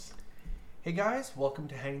Hey guys, welcome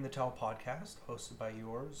to Hanging the Towel podcast, hosted by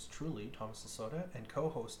yours truly, Thomas Lasota, and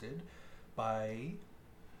co-hosted by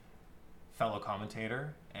fellow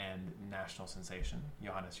commentator and national sensation,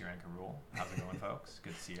 Johannes Urenka Rule. How's it going, folks?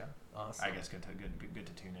 Good to see you. Awesome. I guess good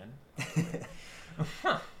to tune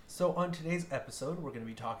in. So on today's episode, we're going to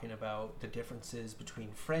be talking about the differences between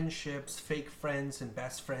friendships, fake friends, and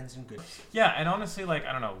best friends and good. Yeah, and honestly,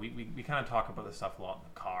 I don't know, we kind of talk about this stuff a lot in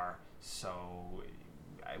the car, so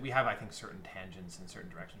we have, I think, certain tangents in certain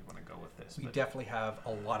directions we want to go with this. We definitely have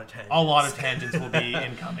a lot of tangents. A lot of tangents will be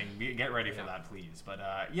incoming. Get ready for that, please. But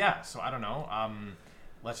so I don't know.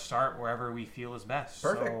 Let's start wherever we feel is best.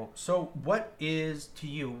 Perfect. So what is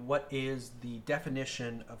the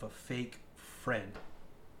definition of a fake friend?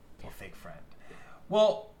 A fake friend.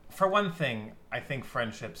 Well, for one thing, I think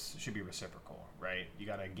friendships should be reciprocal, right? You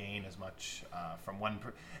got to gain as much from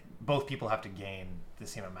both people have to gain the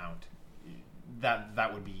same amount.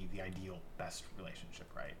 That would be the ideal best relationship,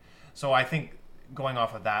 right? So I think going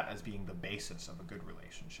off of that as being the basis of a good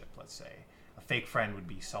relationship, let's say, a fake friend would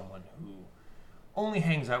be someone who only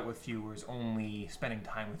hangs out with you or is only spending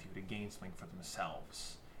time with you to gain something for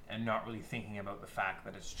themselves and not really thinking about the fact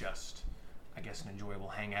that it's just, I guess, an enjoyable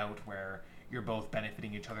hangout where you're both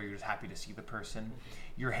benefiting each other, you're just happy to see the person.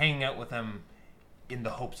 You're hanging out with them in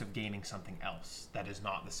the hopes of gaining something else that is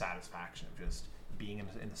not the satisfaction of just being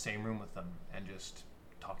in the same room with them and just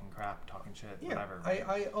talking crap, talking shit, whatever. Right?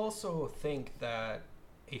 I also think that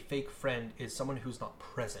a fake friend is someone who's not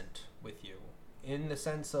present with you, in the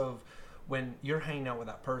sense of when you're hanging out with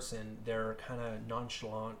that person, they're kind of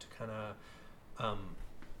nonchalant, kind of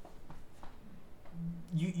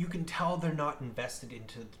you can tell they're not invested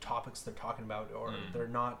into the topics they're talking about, or they're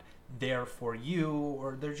not there for you,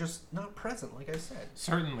 or they're just not present, like I said.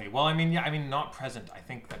 Certainly. Well, not present, I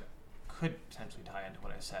think that could potentially tie into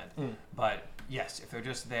what I said. But yes, if they're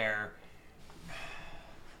just there,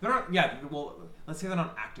 they're not, let's say they're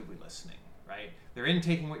not actively listening, right? They're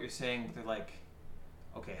intaking what you're saying, but they're like,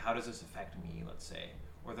 okay, how does this affect me, let's say?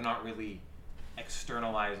 Or they're not really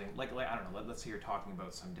externalizing, like I don't know, let's say you're talking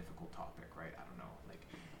about some difficult topic, right? I don't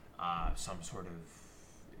know, some sort of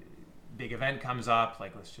big event comes up,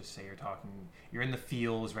 like let's just say you're in the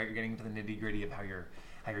fields, right? You're getting into the nitty gritty of how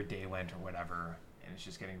your day went or whatever. And it's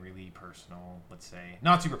just getting really personal, let's say.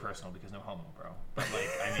 Not super personal because no homo, bro. But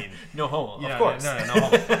no homo, of course. No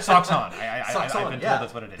homo. Socks on. Socks I've on, been yeah. told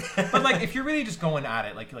that's what it is. But if you're really just going at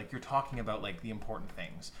it, like you're talking about the important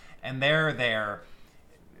things, and they're there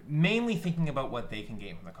mainly thinking about what they can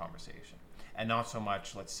gain from the conversation, and not so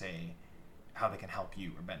much, let's say, how they can help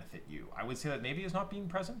you or benefit you. I would say that maybe is not being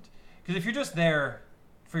present. Because if you're just there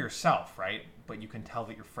for yourself, right, but you can tell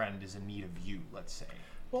that your friend is in need of you, let's say.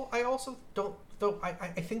 Well, I also don't, though, I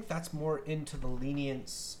think that's more into the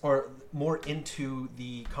lenience, or more into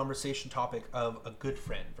the conversation topic of a good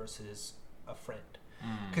friend versus a friend.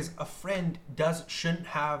 Because a friend shouldn't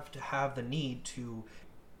have to have the need to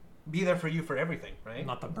be there for you for everything, right?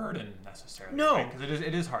 Not the burden, necessarily. No. Because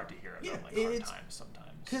it is hard to hear about hard times sometimes.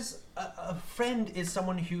 Because a friend is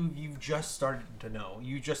someone who you've just started to know.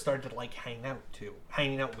 You just started to,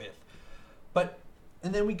 hanging out with.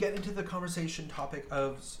 And then we get into the conversation topic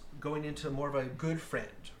of going into more of a good friend,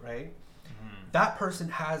 right? That person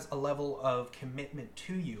has a level of commitment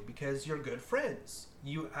to you because you're good friends.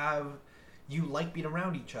 You like being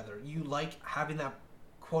around each other. You like having that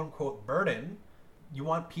quote unquote burden. You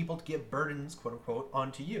want people to give burdens, quote unquote,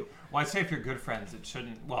 onto you. Well, I'd say if you're good friends, it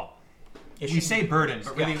shouldn't. Well, we say burden,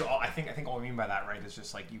 but really, I think all we mean by that, right, is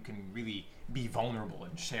just you can really be vulnerable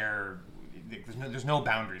and share. There's no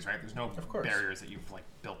boundaries, right? There's no barriers that you've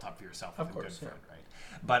built up for yourself with a good friend, right?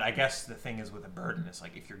 But I guess the thing is with a burden, it's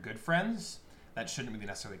if you're good friends, that shouldn't really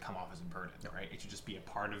necessarily come off as a burden, right? It should just be a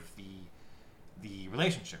part of the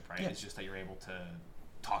relationship, right? Yeah. It's just that you're able to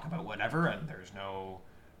talk about whatever, and there's no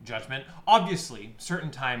judgment. Obviously,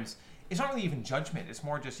 certain times it's not really even judgment. It's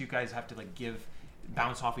more just you guys have to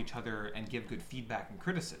bounce off each other and give good feedback and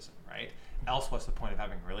criticism, right? Else, what's the point of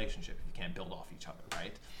having a relationship if you can't build off each other,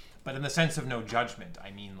 right? But in the sense of no judgment,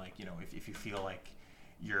 I mean, if you feel like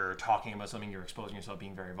you're talking about something, you're exposing yourself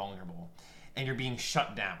being very vulnerable, and you're being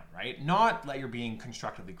shut down, right? Not that you're being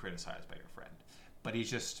constructively criticized by your friend, but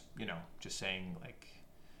he's just, just saying,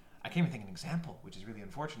 I can't even think of an example, which is really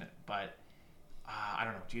unfortunate, but I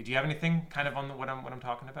don't know. Do you have anything kind of on what I'm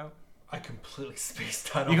talking about? I completely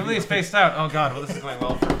spaced out. You completely spaced out? Oh, God. Well, this is going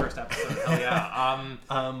well for the first episode. Hell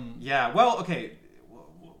yeah. Yeah. Well, okay.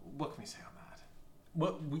 What can we say on that?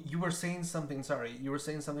 What you were saying something? Sorry, you were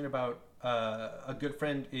saying something about a good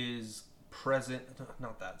friend is present.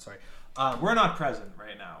 Not that. Sorry. We're not present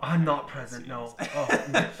right now. I'm not present. No. Oh,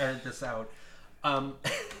 edit this out.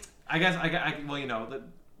 I guess well, you know,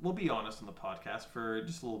 we'll be honest on the podcast for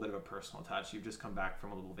just a little bit of a personal touch. You've just come back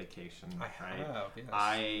from a little vacation. I have, yes.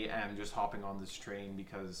 I am just hopping on this train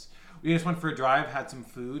because we just went for a drive, had some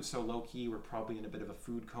food, so low-key we're probably in a bit of a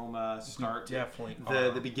food coma start. We definitely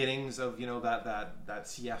the beginnings of, you know, that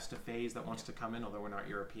siesta phase that wants to come in, although we're not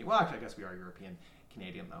European. Well, actually, I guess we are European.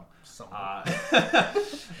 Canadian though.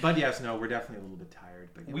 But yes, no, we're definitely a little bit tired.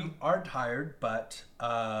 But we are tired, but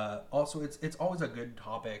also it's always a good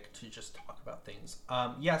topic to just talk about things.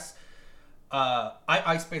 Yes,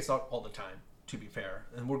 I space out all the time, to be fair,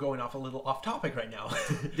 and we're going off a little off topic right now.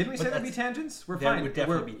 Didn't we say there'd be tangents? We're fine. Would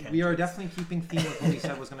definitely be tangents. We are definitely keeping theme with what we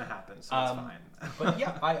said was going to happen, so it's fine. But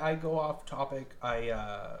yeah, I go off topic.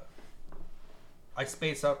 I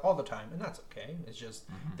space out all the time, and that's okay. It's just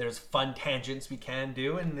there's fun tangents we can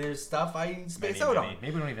do, and there's stuff I space out on.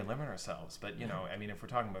 Maybe we don't even limit ourselves, but you know, I mean, if we're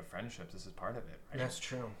talking about friendships, this is part of it, right? That's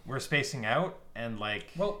true. We're spacing out, and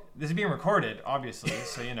this is being recorded, obviously,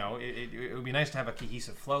 so you know, it would be nice to have a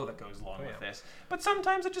cohesive flow that goes along with this. But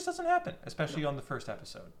sometimes it just doesn't happen, especially on the first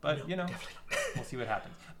episode. But you know, we'll see what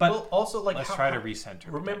happens. But also, let's try to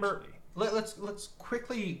recenter. Remember. Let's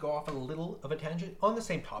quickly go off a little of a tangent on the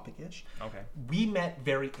same topic-ish. Okay. We met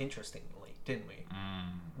very interestingly, didn't we?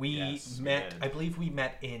 We met. I believe we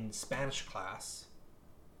met in Spanish class.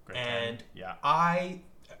 Grade and 10. Yeah.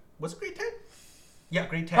 Was it grade 10? Yeah,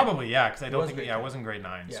 grade 10. Probably, yeah, because I don't think. Yeah, it wasn't grade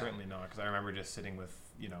 9. Yeah. Certainly not, because I remember just sitting with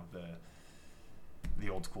the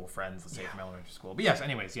old school friends, let's say from elementary school. But yes,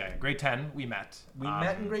 anyways, grade 10 we met. We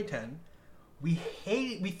met in grade 10. We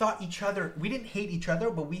thought each other, we didn't hate each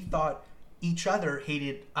other, but we thought each other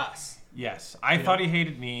hated us. Yes. I thought he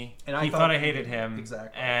hated me, and he thought I hated him.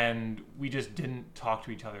 Exactly. And we just didn't talk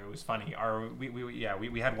to each other. It was funny.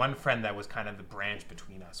 We had one friend that was kind of the branch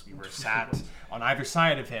between us. We were sat on either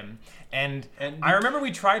side of him. And I remember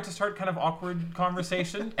we tried to start kind of awkward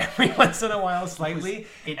conversation every once in a while, slightly.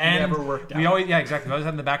 It never worked out. We always had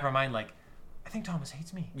in the back of our mind, like, I think Thomas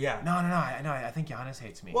hates me. Yeah. No. I think Giannis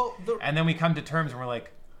hates me. Well, and then we come to terms and we're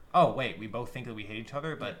like, oh, wait, we both think that we hate each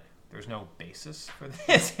other, but there's no basis for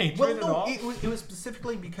this hatred at all. It was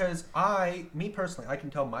specifically because me personally, I can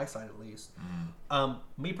tell my side at least.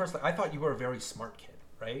 Me personally, I thought you were a very smart kid,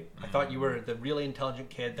 right? I thought you were the really intelligent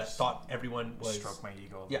kid that thought everyone was... Stroke my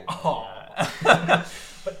ego.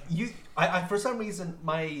 But I for some reason,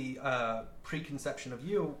 my preconception of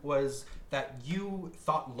you was that you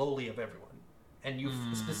thought lowly of everyone. And you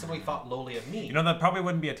specifically thought lowly of me. You know, that probably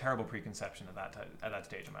wouldn't be a terrible preconception at that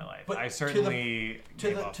stage of my life. But I certainly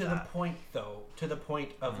to the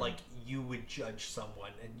point of like you would judge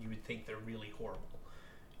someone and you would think they're really horrible.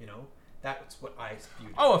 You know, that's what I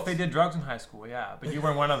viewed. Oh, if they did drugs in high school, yeah. But you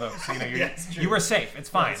weren't one of those. So, you know, you were safe. It's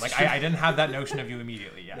fine. That's I didn't have that notion of you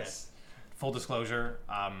immediately. Yes. Full disclosure,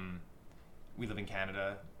 we live in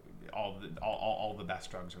Canada. All the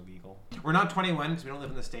best drugs are legal. We're not 21 because we don't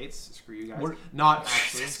live in the States. Screw you guys. We're not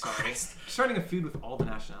actually. Sorry. Starting a feud with all the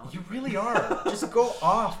nationalities. You really are. Just go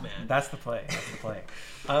off, man. That's the play.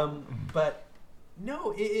 But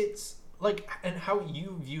no, it's like, and how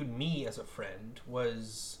you viewed me as a friend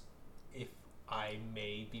was, if I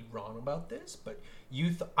may be wrong about this, but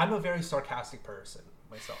I'm a very sarcastic person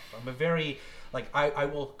myself. I'm a very, like, I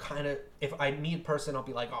will kind of, if I meet a person, I'll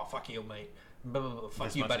be like, oh, fuck you, mate. Blah, blah, blah,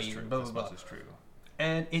 fuck you, buddy. This much is true.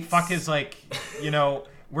 And fuck is like, you know,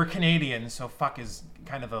 we're Canadian, so fuck is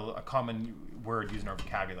kind of a common word used in our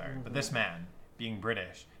vocabulary. But this man, being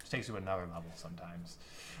British, just takes it to another level sometimes.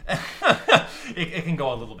 it can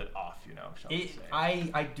go a little bit off, you know. Shall we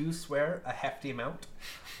say. I do swear a hefty amount.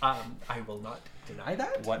 I will not deny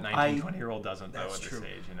that. What 19-20-year-old doesn't, though, at this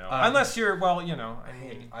age, you know? Unless you're, well, you know.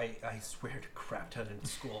 I swear to crap ton in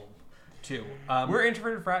school. Too. We're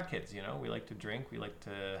introverted frat kids, you know. We like to drink, we like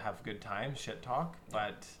to have good times, shit talk,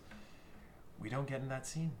 but we don't get in that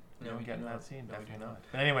scene. Definitely not.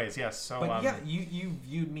 But anyways, yes. So, but you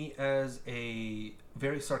viewed me as a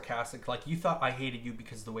very sarcastic. Like you thought I hated you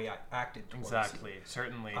because of the way I acted towards exactly. you.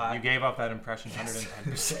 Certainly, you gave off that impression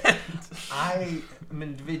 110%. I'm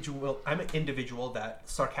an individual that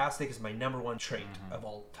sarcastic is my number one trait of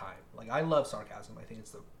all time. Like I love sarcasm. I think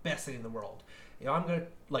it's the best thing in the world. You know,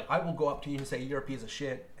 I will go up to you and say, you're a piece of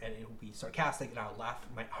shit, and it'll be sarcastic, and I'll laugh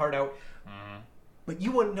my heart out. But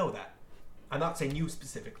you wouldn't know that. I'm not saying you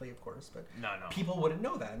specifically, of course, but people wouldn't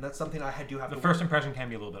know that, and that's something I do have to The first impression can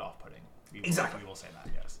be a little bit off-putting. Exactly. We will say that,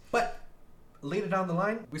 yes. But later down the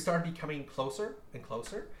line, we started becoming closer and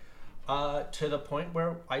closer, to the point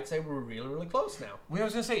where I'd say we're really, really close now. Well, I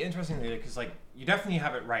was going to say, interestingly, because like you definitely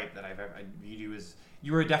have it right that I viewed you as,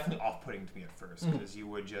 you were definitely off-putting to me at first, because you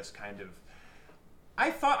would just kind of,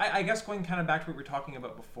 I guess going kind of back to what we were talking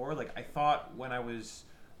about before, like I thought when I was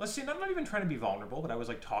let's see, I'm not even trying to be vulnerable, but I was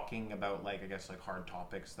like talking about like, I guess like hard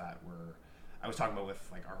topics that were, I was talking about with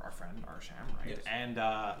like our friend, Arsham, right? Yes. And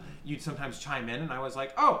you'd sometimes chime in and I was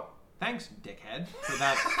like, oh, thanks, dickhead, for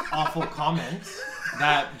that awful comment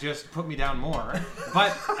that just put me down more.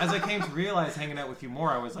 But as I came to realize hanging out with you more,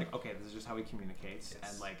 I was like, okay, this is just how he communicates.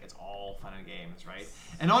 Yes. And like, it's all fun and games, right?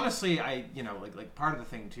 And honestly, I, you know, like part of the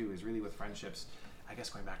thing too is really with friendships, I guess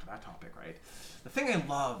going back to that topic, right? The thing I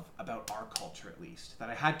love about our culture, at least, that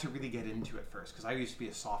I had to really get into at first, because I used to be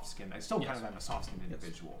a soft-skinned, I still kind of am a soft-skinned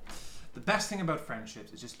individual. The best thing about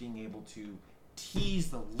friendships is just being able to tease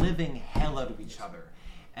the living hell out of each other.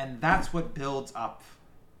 And that's what builds up,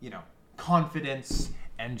 you know, confidence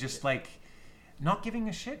and just like not giving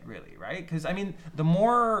a shit, really, right? Because, I mean, the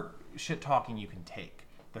more shit talking you can take,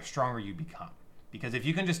 the stronger you become. Because if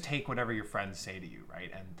you can just take whatever your friends say to you, right?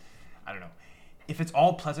 And I don't know. If it's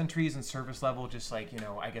all pleasantries and surface level, just like, you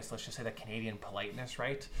know, I guess let's just say that Canadian politeness,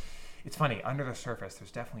 right? It's funny, under the surface,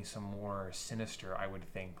 there's definitely some more sinister, I would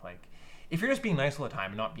think, like, if you're just being nice all the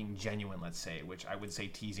time and not being genuine, let's say, which I would say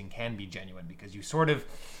teasing can be genuine because you sort of,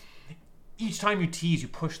 each time you tease, you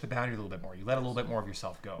push the boundary a little bit more. You let a little bit more of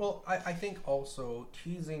yourself go. Well, I think also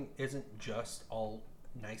teasing isn't just all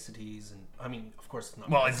niceties and, I mean, of course it's not.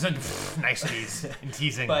 Well, it's niceties and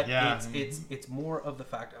teasing. But yeah. it's more of the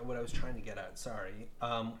fact, what I was trying to get at,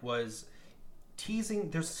 was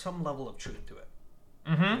teasing, there's some level of truth to it.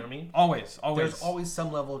 Mm-hmm. You know what I mean? Always. There's always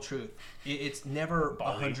some level of truth. It's never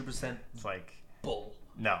 100% it's like bull.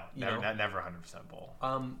 No, never 100% bull.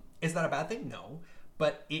 Is that a bad thing? No.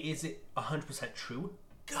 But is it 100% true?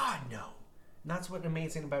 God, no. And that's what's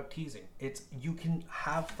amazing about teasing. It's you can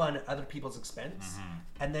have fun at other people's expense,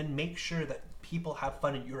 and then make sure that people have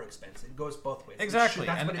fun at your expense. It goes both ways. Exactly.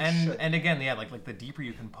 And again, yeah, like the deeper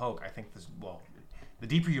you can poke, I think the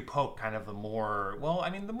deeper you poke, kind of the more,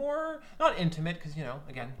 the more, not intimate, because, you know,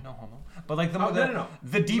 again, no homo, but like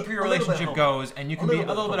the deeper your relationship goes, and you can be a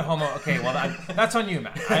little bit of homo. Okay, well, that's on you,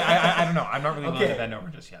 man. I don't know. I'm not really willing to bend over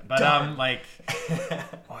just yet. But,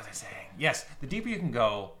 what was I saying? Yes, the deeper you can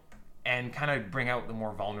go and kind of bring out the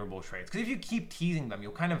more vulnerable traits. Because if you keep teasing them,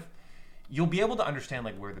 you'll be able to understand,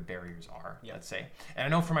 like, where the barriers are, let's say. And I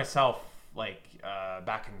know for myself, like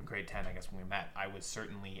back in grade 10, I guess when we met, I was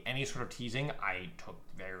certainly, any sort of teasing I took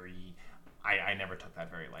I never took that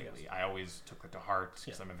very lightly. Yes. I always took it to heart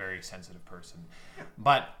because I'm a very sensitive person. Yeah.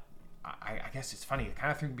 But I guess it's funny,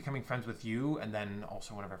 kind of through becoming friends with you and then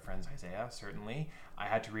also one of our friends, Isaiah, certainly, I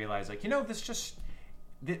had to realize, like, you know, this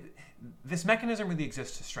mechanism really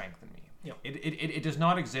exists to strengthen me. Yeah. It does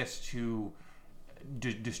not exist to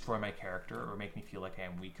destroy my character or make me feel like I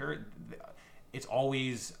am weaker. It's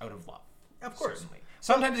always out of love. Of course. Certainly.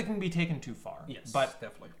 Sometimes it can be taken too far. Yes, but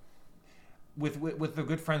definitely. With the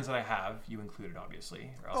good friends that I have, you included, obviously,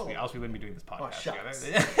 or else we wouldn't be doing this podcast together.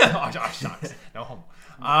 Shucks. No homo.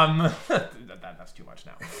 That's too much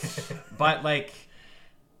now. But like,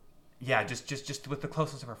 yeah, just with the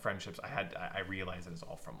closeness of our friendships, I realized that it's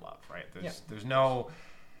all from love, right? There's no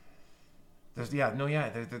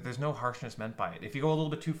harshness meant by it. If you go a little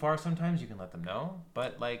bit too far, sometimes you can let them know,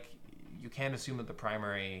 but like, you can't assume that the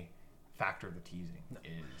primary factor of the teasing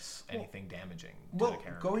is anything damaging to the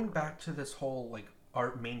character. Going back to this whole, like,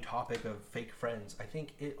 our main topic of fake friends, I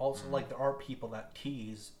think it also, like, there are people that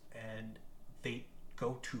tease and they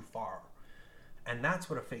go too far. And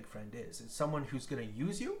that's what a fake friend is. It's someone who's going to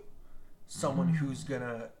use you, someone who's going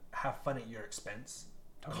to have fun at your expense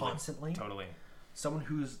constantly. Totally. Someone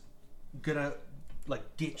who's going to,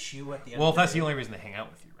 like, ditch you at the end of the day. Well, if that's the only reason they hang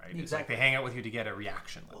out with you, right? Exactly. It's like they hang out with you to get a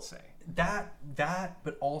reaction, let's say. That,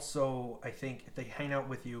 but also, I think if they hang out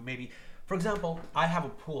with you, maybe, for example, I have a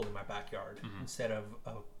pool in my backyard instead of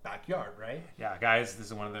a backyard, right? Yeah, guys, this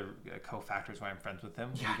is one of the co-factors why I'm friends with him.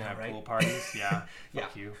 Yeah, you can have pool parties. Yeah,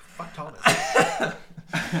 fuck you. Fuck Thomas.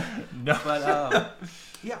 No. But,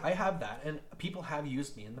 yeah, I have that, and people have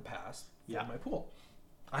used me in the past for my pool.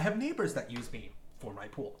 I have neighbors that use me for my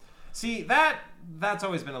pool. See, that's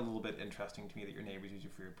always been a little bit interesting to me, that your neighbors use you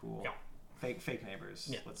for your pool. Yeah. Fake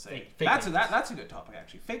neighbors, let's say. Fake that's a good topic,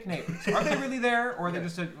 actually. Fake neighbors. Are they really there, or are they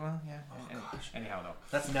just anyhow, though.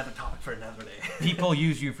 That's another topic for another day. People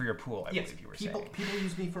use you for your pool, I believe you were saying. People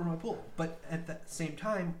use me for my pool. But at the same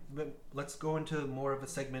time, let's go into more of a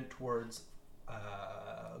segment towards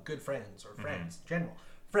good friends or friends, general.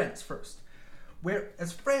 Friends first. Where,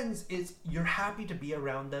 as friends, you're happy to be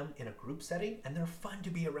around them in a group setting, and they're fun to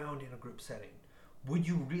be around in a group setting. Would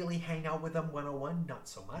you really hang out with them one-on-one? Not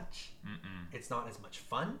so much. It's not as much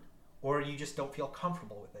fun, or you just don't feel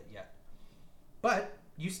comfortable with it yet. But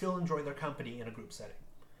you still enjoy their company in a group setting.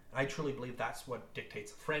 I truly believe that's what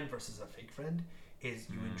dictates a friend versus a fake friend, is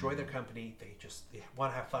you enjoy their company. They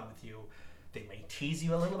want to have fun with you. They may tease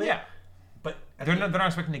you a little bit. Yeah. But they're not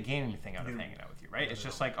expecting to gain anything out of hanging out with you, right? It's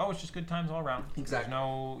just like, oh, it's just good times all around. Exactly. There's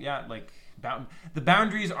no, the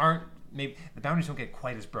boundaries aren't, maybe the boundaries don't get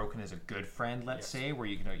quite as broken as a good friend, let's say, where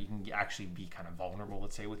you can actually be kind of vulnerable,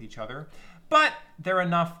 let's say, with each other. But they're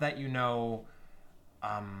enough that well,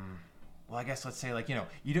 I guess let's say, like,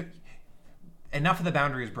 enough of the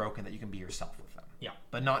boundary is broken that you can be yourself with them. Yeah.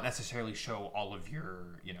 But not necessarily show all of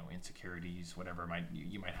your, insecurities, whatever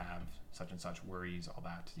you might have, such and such worries, all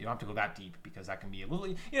that. You don't have to go that deep because that can be a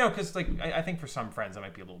little, because like I think for some friends that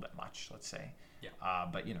might be a little bit much, let's say. Yeah.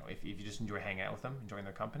 But if you just enjoy hanging out with them, enjoying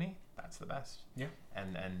their company, that's the best. Yeah.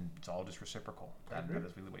 And it's all just reciprocal. That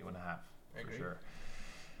is really what you want to have. For sure.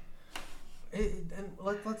 And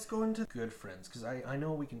let's go into good friends, because I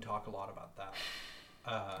know we can talk a lot about that.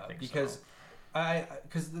 Because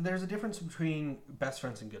there's a difference between best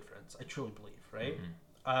friends and good friends. I truly believe, right? Mm-hmm.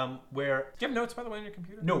 Where do you have notes, by the way, on your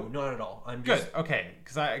computer? No, not at all. I'm good. Okay,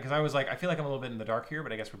 because I was like, I feel like I'm a little bit in the dark here,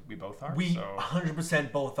 but I guess we both are. We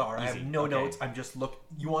 100% both are. Easy. I have no notes. I'm just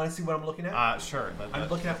You want to see what I'm looking at? Sure. I'm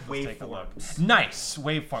looking at waveforms. Nice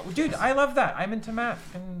waveform, dude. I love that. I'm into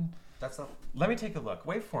math. And that's not. Let me take a look.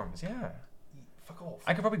 Waveforms, yeah. Fuck off.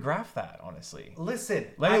 I could probably graph that, honestly. Listen.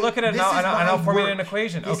 Let me look at it now, and I'll formulate an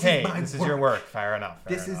equation. This is your work. Fair enough.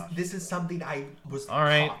 This is something I was all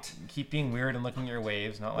right. Taught. Keep being weird and looking at your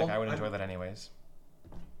waves. Not like I would enjoy that anyways.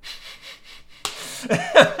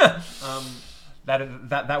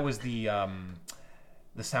 That was the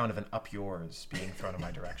sound of an up yours being thrown in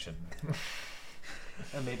my direction.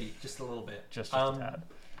 Maybe just a little bit. Just a tad.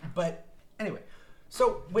 But anyway,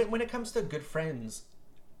 so when it comes to good friends,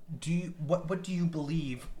 what do you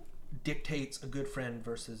believe dictates a good friend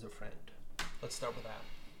versus a friend? Let's start with that.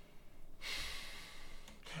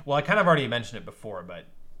 Well, I kind of already mentioned it before, but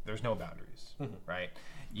there's no boundaries, right?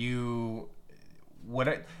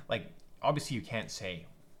 Obviously you can't say,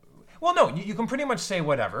 well, no, you can pretty much say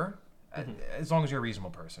whatever, as long as you're a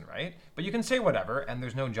reasonable person, right? But you can say whatever, and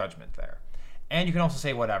there's no judgment there. And you can also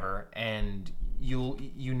say whatever, and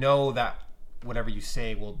you know that whatever you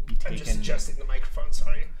say will be taken. I'm just adjusting the microphone,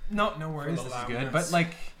 sorry. No worries, this is good. But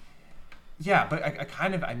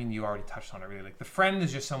you already touched on it really. Like, the friend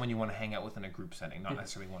is just someone you want to hang out with in a group setting, not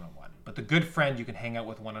necessarily one-on-one. But the good friend you can hang out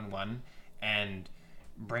with one-on-one and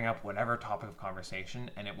bring up whatever topic of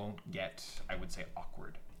conversation, and it won't get, I would say,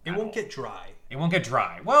 awkward. It won't get dry. It won't get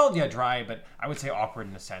dry. Well, yeah, dry, but I would say awkward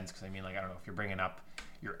in a sense, because I don't know, if you're bringing up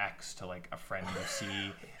your ex to like a friend you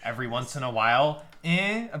see every once in a while,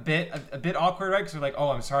 a bit awkward, right? Because you're like, oh,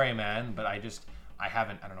 I'm sorry, man, but I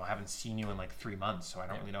haven't seen you in like 3 months, so I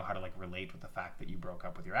don't really know how to like relate with the fact that you broke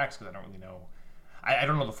up with your ex, because I don't really know. I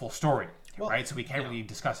don't know the full story, right? So we can't really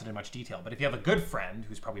discuss it in much detail. But if you have a good friend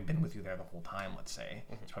who's probably been with you there the whole time, let's say,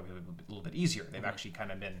 it's probably a little bit easier. They've actually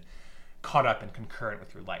kind of been caught up and concurrent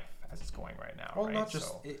with your life as it's going right now. Well, right? not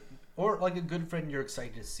just, or like a good friend you're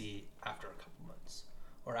excited to see after a couple months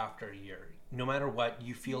or after a year. No matter what,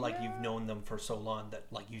 you feel like you've known them for so long that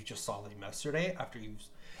like you just saw them yesterday after you've.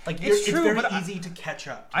 Like it's very easy to catch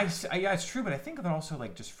up. Yeah, it's true, but I think they're also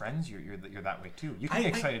like just friends. You're that way too. You can be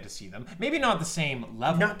excited to see them. Maybe not the same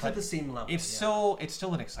level. Not to the same level. It's still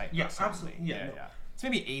an excitement. Yeah, absolutely. Yeah. It's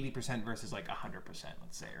maybe 80% versus like 100%.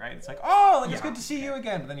 Let's say, right? It's like, oh, it's good to see you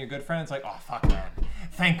again. But then your good friend, it's like, oh, fuck, man.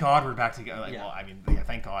 Thank God we're back together. Like, well,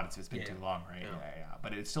 thank God it's been too long, right? Yeah.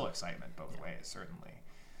 But it's still excitement both ways, certainly.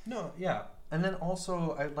 No, yeah, and then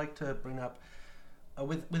also I'd like to bring up.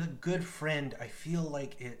 With a good friend, I feel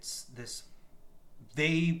like it's this.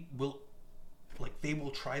 They will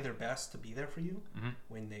try their best to be there for you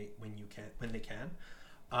when they can.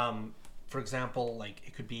 For example, like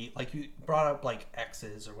it could be like you brought up like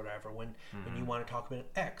exes or whatever. When you want to talk about an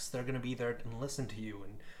ex, they're going to be there and listen to you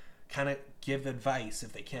and kind of give advice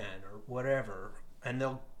if they can or whatever, and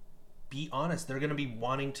they'll be honest. They're going to be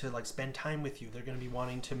wanting to like spend time with you. They're going to be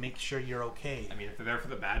wanting to make sure you're okay. I mean, if they're there for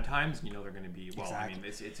the bad times, you know they're going to be. Well, exactly. I mean,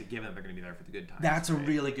 it's a given that they're going to be there for the good times. That's right? A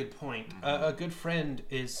really good point. A good friend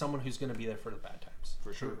is someone who's going to be there for the bad times.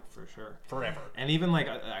 For sure. Forever. And even like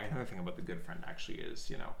another thing about the good friend actually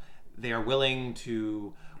is, they are willing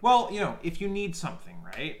to. Well, if you need something,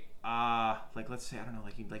 right? Like let's say I don't know,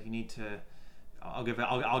 like you need to. I'll give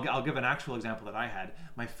an actual example that I had.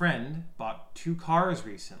 My friend bought 2 cars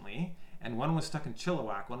recently, and one was stuck in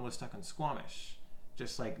Chilliwack, one was stuck in Squamish.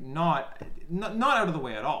 Just like not out of the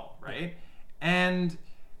way at all, right? And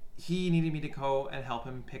he needed me to go and help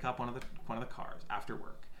him pick up one of the cars after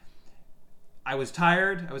work. I was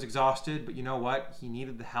tired, I was exhausted, but you know what? He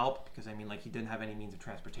needed the help because he didn't have any means of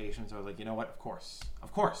transportation. So I was like, you know what? Of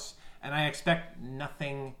course. And I expect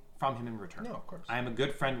nothing from him in return. No, of course. I am a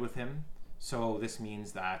good friend with him, so this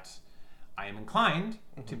means that I am inclined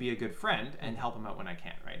to be a good friend and help him out when I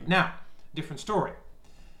can, right? Now, different story.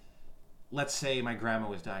 Let's say my grandma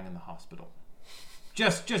was dying in the hospital.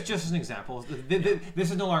 Just as an example.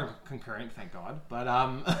 This is no longer concurrent, thank God.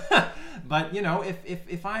 But you know,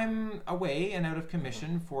 if I'm away and out of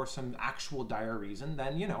commission for some actual dire reason,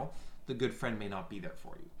 then you know the good friend may not be there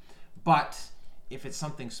for you. But if it's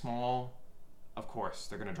something small, of course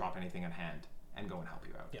they're going to drop anything at hand and go and help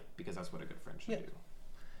you out, because that's what a good friend should do.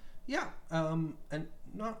 Yeah, and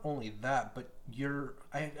not only that, but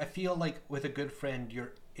I feel like with a good friend,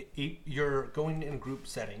 you're going in group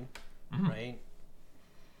setting, right?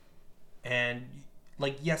 And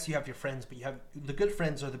like, yes, you have your friends, but you have the good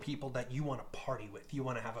friends are the people that you want to party with. You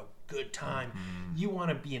want to have a good time. You want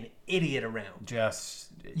to be an idiot around.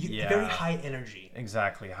 Very high energy.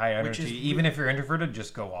 Exactly, high energy. Even if you're introverted,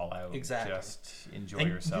 just go all out. Exactly. Just enjoy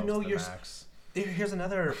yourself to the max. Here's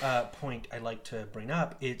another point I like to bring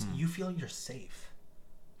up. It's you feel you're safe.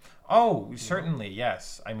 Oh, certainly,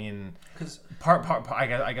 yes. I mean, because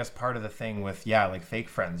I guess part of the thing with like fake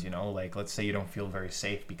friends, you know, like let's say you don't feel very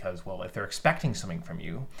safe because, well, if they're expecting something from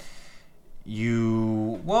you,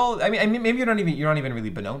 I mean, maybe you're not even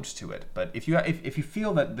really beknownst to it. But if you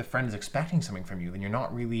feel that the friend is expecting something from you, then you're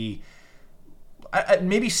not really.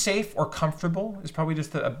 Maybe safe or comfortable is probably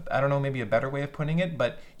just I don't know, maybe a better way of putting it.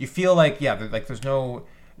 But you feel like there's no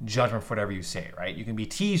judgment for whatever you say, right? You can be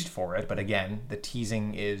teased for it, but again, the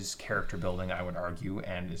teasing is character building, I would argue,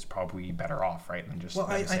 and is probably better off, right, than just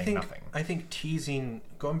saying nothing. I think teasing,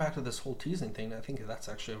 going back to this whole teasing thing, I think that's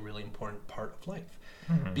actually a really important part of life.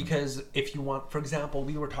 Because if you want, for example,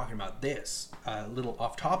 we were talking about this, a little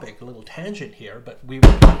off topic, a little tangent here, but we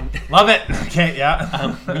were talking... Love it! Okay,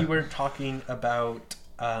 yeah. We were talking about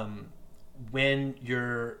when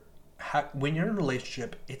you're in a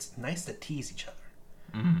relationship, it's nice to tease each other.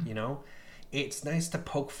 You know, it's nice to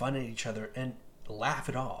poke fun at each other and laugh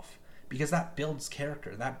it off, because that builds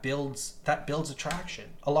character, that builds attraction.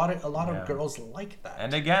 A lot of girls like that.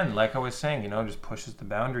 And again, like I was saying, you know, just pushes the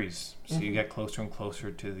boundaries, so you get closer and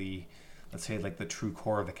closer to the, let's say, like the true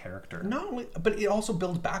core of the character. Not only, but it also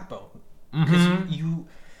builds backbone, because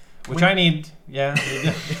which I need, yes.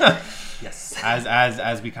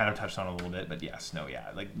 As we kind of touched on a little bit, but yes, no, yeah,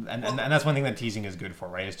 like, and that's one thing that teasing is good for,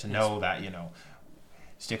 right? Is to know that, you know,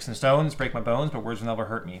 sticks and stones break my bones, but words will never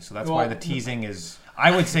hurt me. So that's why the teasing is,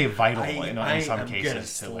 I would say, vital in some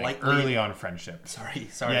cases to like early on friendship. Sorry.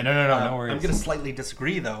 Yeah, no worries. I'm going to slightly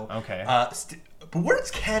disagree, though. Okay. But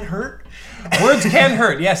words can hurt. Words can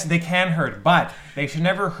hurt. Yes, they can hurt, but they should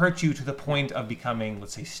never hurt you to the point of becoming,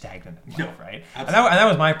 let's say, stagnant in life, right? And that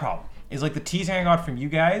was my problem. Is like the teasing I got from you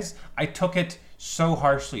guys, I took it so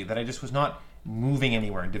harshly that I just was not moving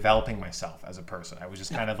anywhere and developing myself as a person. I was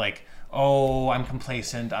just kind of like, oh, I'm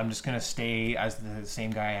complacent. I'm just going to stay as the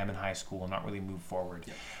same guy I am in high school and not really move forward.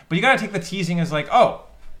 Yeah. But you got to take the teasing as like, oh,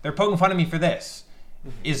 they're poking fun at me for this.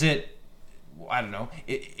 Is it, I don't know,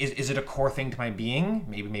 is it a core thing to my being?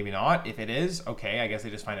 Maybe not. If it is, okay, I guess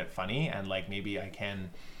they just find it funny and like maybe I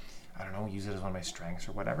can, I don't know, use it as one of my strengths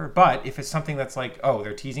or whatever. But if it's something that's like, oh,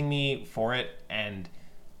 they're teasing me for it and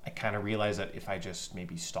I kind of realize that if I just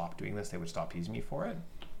maybe stop doing this, they would stop teasing me for it.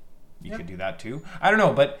 You could do that too. I don't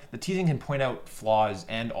know, but the teasing can point out flaws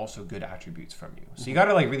and also good attributes from you. So you got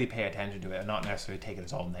to like really pay attention to it and not necessarily take it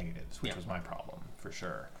as all negatives, which was my problem for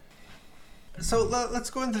sure. So let's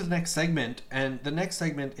go into the next segment, and the next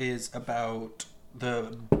segment is about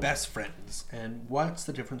the best friends and what's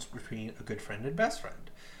the difference between a good friend and best friend.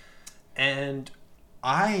 And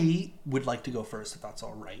I would like to go first, if that's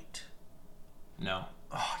all right. No.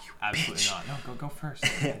 Oh, you absolutely bitch. not. No, go first.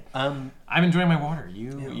 I'm enjoying my water.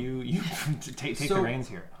 You take the reins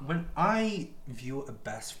here. When I view a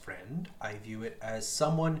best friend, I view it as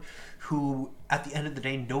someone who, at the end of the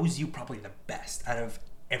day, knows you probably the best out of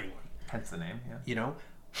everyone. Hence the name, yeah. You know,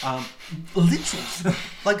 literally,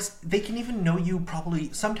 like they can even know you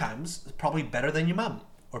sometimes better than your mom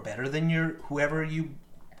or better than whoever you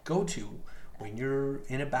go to when you're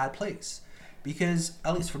in a bad place. Because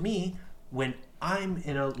at least for me, when I'm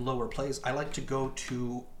in a lower place, I like to go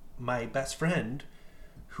to my best friend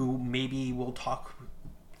who maybe will talk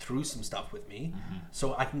through some stuff with me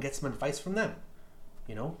so I can get some advice from them.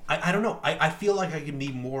 You know, I don't know. I feel like I can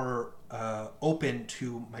be more open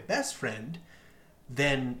to my best friend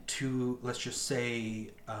than to, let's just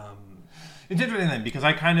say... It's interesting then, because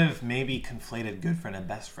I kind of maybe conflated good friend and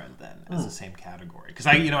best friend then as the same category. Because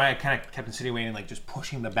I kind of kept insinuating like just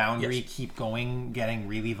pushing the boundary, keep going, getting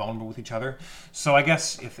really vulnerable with each other. So I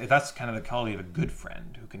guess if that's kind of the quality of a good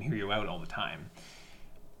friend who can hear you out all the time,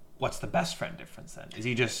 what's the best friend difference then? Is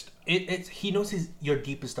he just... He knows your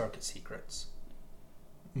deepest, darkest secrets.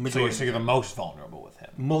 So you're the most vulnerable with him.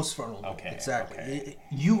 Most vulnerable. Okay. Exactly. Okay.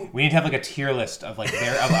 We need to have like a tier list of like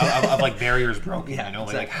of like barriers broken. Yeah, you know,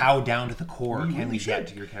 exactly. like how down to the core can we get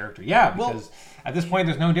to your character? Yeah, because at this point,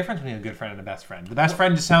 there's no difference between a good friend and a best friend. The best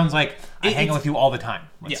friend just sounds like I hang out with you all the time.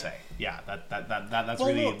 Let's say. Yeah. That's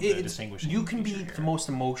really the distinguishing. You can be the most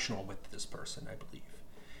emotional with this person, I believe.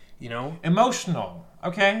 You know, emotional.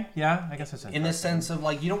 Okay. Yeah. I guess that's in the sense of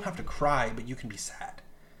like you don't have to cry, but you can be sad.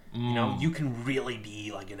 You know, you can really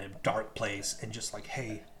be like in a dark place and just like,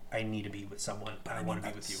 hey, I need to be with someone, but I want to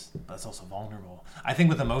be with you. That's also vulnerable. I think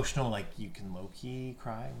with emotional, like you can low key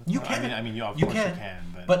cry. With you can. I mean, you of course you can.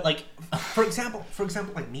 But like, for example,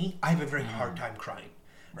 like me, I have a very hard time crying,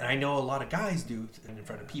 and I know a lot of guys do in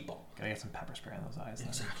front of people. Gotta get some pepper spray on those eyes.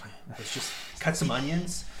 Exactly. Let's just cut some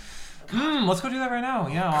onions. Let's go do that right now.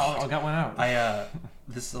 Yeah, I'll get one out.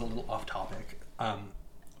 This is a little off topic,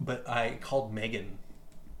 but I called Megan.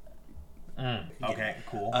 Okay,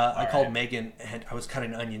 cool. I called Megan and I was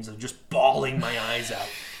cutting onions and just bawling my eyes out.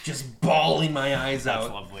 That's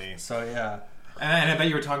lovely. So, yeah. And I bet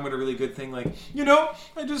you were talking about a really good thing, like, you know,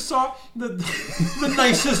 I just saw the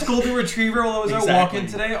nicest golden retriever while I was out walking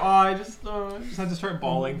today. I just had to start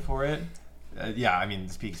bawling for it. Yeah, I mean,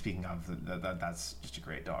 speaking of, that's just a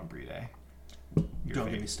great dog breed, eh? Don't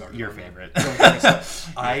get me started. Your favorite.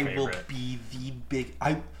 I will be the big...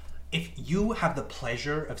 If you have the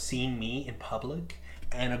pleasure of seeing me in public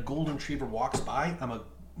and a golden retriever walks by, I'm a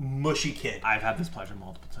mushy kid. I've had this pleasure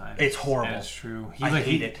multiple times. It's horrible. It's true. I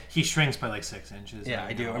hate it. He shrinks by like 6 inches. Yeah,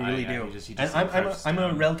 I do. I really do. I'm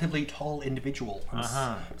a relatively tall individual.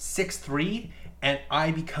 I'm 6'3", and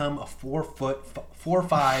I become a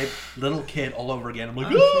 4'5" little kid all over again. I'm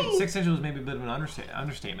like, 6 inches was maybe a bit of an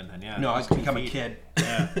understatement then. Yeah. No, I become a kid.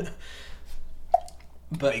 Yeah.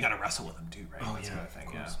 But you gotta wrestle with him too, right? Oh, that's yeah, kind of thing.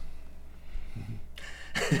 Of course. Yeah.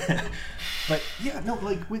 But yeah, no,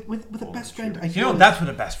 like with a best friend, that's what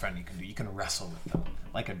a best friend you can do. You can wrestle with them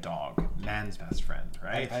like a dog, man's best friend,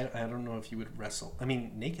 right? I don't know if you would wrestle. I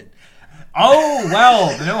mean, naked. Oh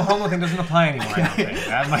well, the no homo thing doesn't apply anymore. I don't think.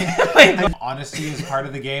 That might, honesty is part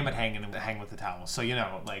of the game, but hang with the towel. So you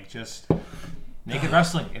know, like just. Naked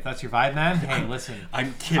wrestling, if that's your vibe, man. Hey, listen.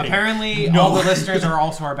 I'm kidding. Apparently, all the listeners are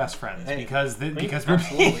also our best friends because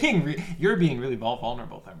you're being really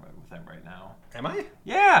vulnerable with them right now. Am I?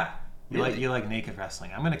 Yeah. Really? You like naked wrestling.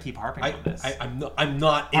 I'm gonna keep harping on this. I'm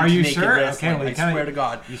not. Are you naked sure? Wrestling. Okay, well, I swear to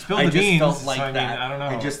God, you spilled the beans. Felt like so, that. I don't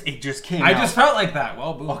know. It just came. I just felt like that.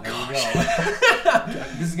 Well, boom. Oh, there you go.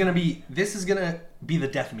 This is gonna be the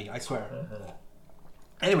death of me. I swear.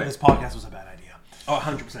 Anyway, this podcast was a bad idea. Oh,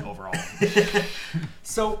 100% overall.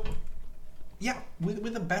 So, yeah,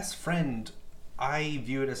 with a best friend, I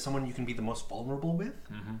view it as someone you can be the most vulnerable with.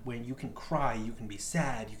 Mm-hmm. When you can cry, you can be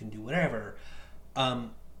sad, you can do whatever.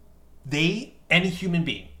 Any human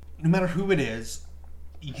being, no matter who it is,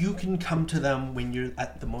 you can come to them when you're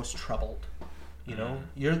at the most troubled. You know,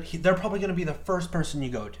 they're probably going to be the first person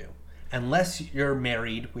you go to. Unless you're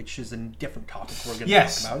married, which is a different topic we're going to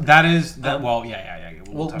talk about. That is... Well, yeah.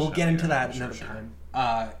 We'll get into that another time.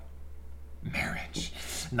 Marriage.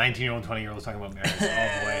 19-year-old, 20-year-olds talking about marriage. Oh, boy.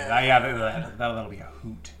 That'll be a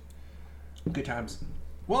hoot. Good times.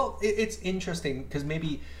 Well, it's interesting, because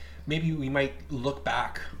maybe we might look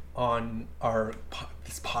back on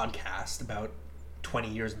this podcast about 20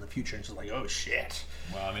 years in the future and just like, oh shit,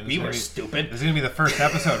 well, I mean, we were stupid. This is gonna be the first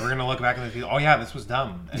episode. We're gonna look back and be, oh yeah, this was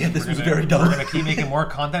dumb. And this was very dumb. We're gonna keep making more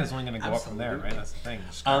content. It's only gonna go up from there, right? That's the thing,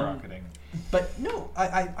 just skyrocketing. But no,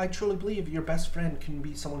 I truly believe your best friend can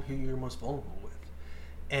be someone who you're most vulnerable with,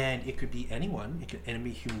 and it could be anyone. It could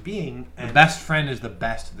be a human being. And the best friend is the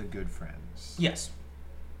best of the good friends. Yes,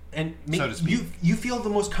 and so to speak. You feel the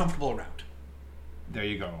most comfortable around. There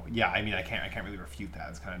you go. Yeah, I mean, I can't really refute that.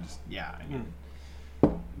 It's kind of just I mean.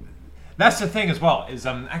 That's the thing as well. Is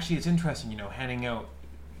actually it's interesting, handing out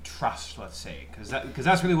trust. Let's say because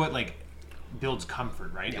that's really what like builds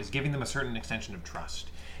comfort, right? Yeah. Is giving them a certain extension of trust.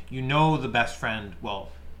 You know the best friend.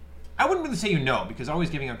 Well, I wouldn't really say because always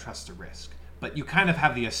giving out trust is a risk. But you kind of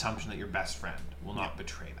have the assumption that your best friend will not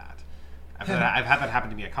betray that. I've had that happen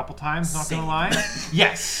to me a couple times. Not gonna lie.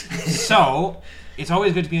 Yes. So it's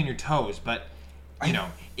always good to be on your toes, but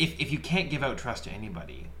if you can't give out trust to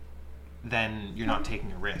anybody, then you're not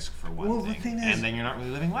taking a risk for one thing. And then you're not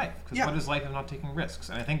really living life. Because what is life if not taking risks?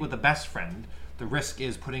 And I think with the best friend, the risk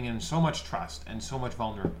is putting in so much trust and so much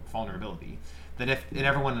vulnerability that if it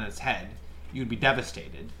ever went in its head, you'd be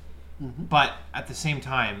devastated. Mm-hmm. But at the same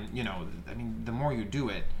time, the more you do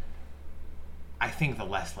it, I think the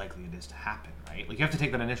less likely it is to happen, right? Like, you have to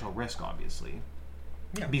take that initial risk, obviously.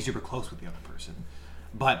 be super close with the other person.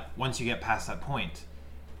 But once you get past that point,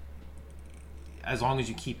 as long as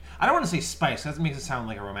you keep, I don't want to say spice, that makes it sound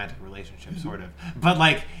like a romantic relationship, sort of. But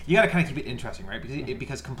like, you got to kind of keep it interesting, right?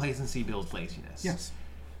 Because complacency builds laziness. Yes.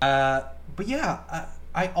 But yeah,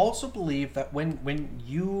 I also believe that when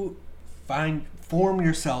you form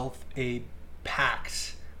yourself a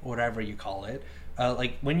pact, whatever you call it,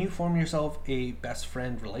 like when you form yourself a best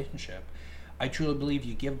friend relationship, I truly believe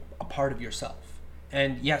you give a part of yourself.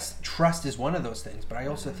 And yes, trust is one of those things, but I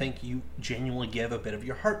also think you genuinely give a bit of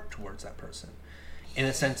your heart towards that person. In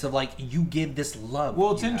a sense of like, you give this love.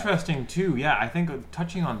 Well, it's interesting too. Yeah, I think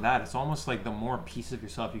touching on that, it's almost like the more piece of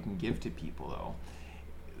yourself you can give to people, though,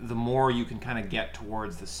 the more you can kind of get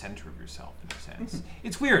towards the center of yourself, in a sense.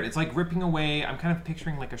 It's weird. It's like ripping away, I'm kind of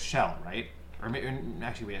picturing like a shell, right? Or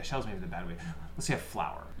actually, wait, a shell's maybe the bad way. Let's say a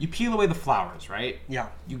flower. You peel away the flowers, right? Yeah.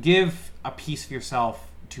 You give a piece of yourself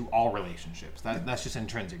to all relationships. That's just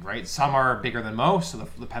intrinsic, right? Some are bigger than most, so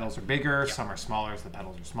the petals are bigger. Yeah. Some are smaller, so the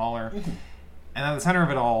petals are smaller. And at the center of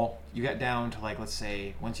it all, you get down to, like, let's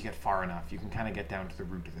say, once you get far enough, you can kind of get down to the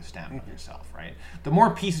root of the stem of yourself, right? The more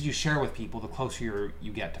pieces you share with people, the closer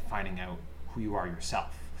you get to finding out who you are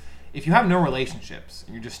yourself. If you have no relationships,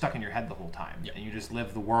 and you're just stuck in your head the whole time, and you just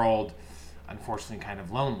live the world, unfortunately, kind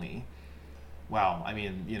of lonely, well, I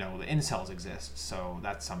mean, the incels exist, so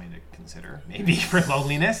that's something to consider, maybe, for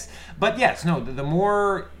loneliness. But yes, no, the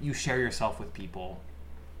more you share yourself with people,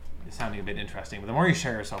 it's sounding a bit interesting, but the more you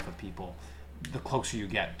share yourself with people, the closer you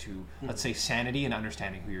get to, let's say, sanity and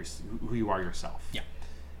understanding who you are yourself. Yeah.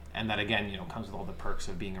 And that, again, comes with all the perks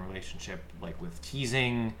of being in a relationship, like with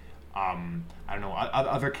teasing, I don't know,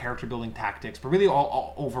 other character building tactics, but really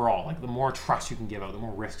all overall, like the more trust you can give out, the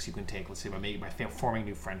more risks you can take, let's say, by forming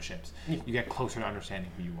new friendships, you get closer to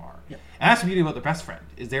understanding who you are. Yeah. And that's the beauty about the best friend,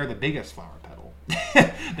 is they're the biggest flower petal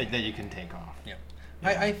that you can take off. Yeah.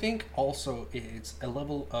 I think also it's a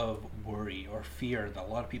level of worry or fear that a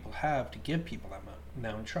lot of people have to give people that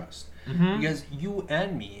amount of trust. Because you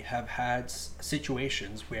and me have had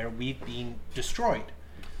situations where we've been destroyed.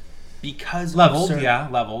 Because leveled,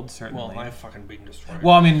 certainly. Well, I've fucking been destroyed.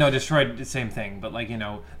 Well, I mean, no, destroyed, the same thing. But, like,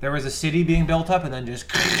 there was a city being built up and then just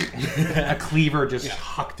a cleaver just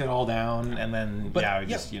hucked it all down. And then,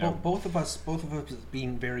 both of us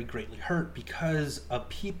being very greatly hurt because of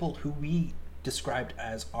people who we described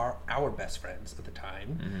as our best friends at the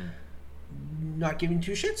time, not giving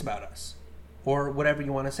two shits about us, or whatever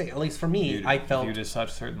you want to say. At least for me, I felt viewed as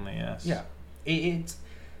such. Certainly, yes. Yeah, it's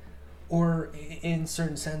or in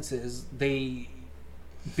certain senses they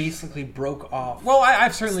basically broke off. Well,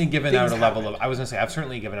 I've certainly given out a level of. I was gonna say I've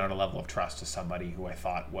certainly given out a level of trust to somebody who I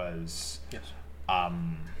thought was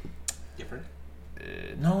different.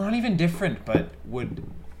 No, not even different, but would.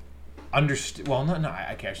 Understand? Well, no.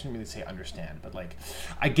 I shouldn't really say understand, but like,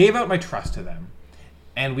 I gave out my trust to them,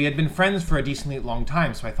 and we had been friends for a decently long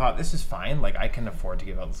time. So I thought, this is fine. Like, I can afford to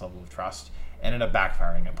give out this level of trust. Ended up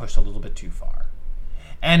backfiring. I pushed a little bit too far,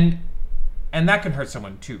 and that can hurt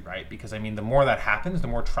someone too, right? Because I mean, the more that happens, the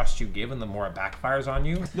more trust you give, and the more it backfires on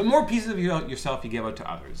you. The more pieces of yourself you give out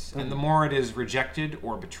to others, and the more it is rejected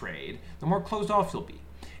or betrayed, the more closed off you'll be,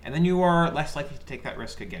 and then you are less likely to take that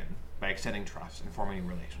risk again by extending trust and forming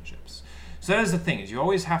relationships. So that is the thing, is you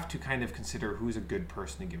always have to kind of consider who's a good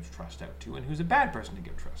person to give trust out to and who's a bad person to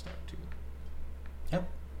give trust out to. Yep.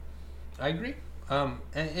 I agree. And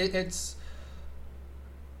it's...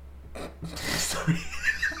 Sorry.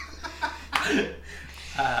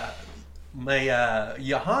 My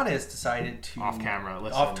Johannes decided to... Off camera,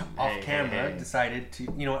 listen. Off camera, decided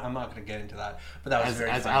to... You know what, I'm not going to get into that. But that was very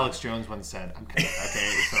As funny. Alex Jones once said, I'm kidding.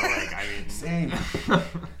 Okay, so like, I mean... Same.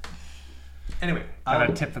 Anyway,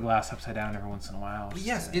 gotta tip the glass upside down every once in a while. But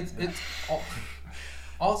yes, it's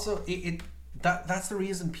also that's the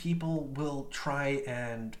reason people will try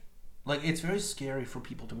and like. It's very scary for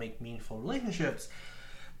people to make meaningful relationships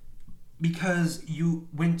because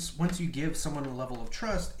once you give someone a level of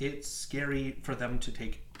trust, it's scary for them to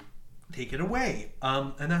take it away.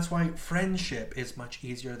 And that's why friendship is much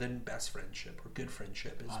easier than best friendship or good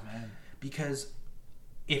friendship is. Oh man, because.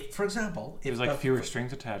 If, for example... There's like fewer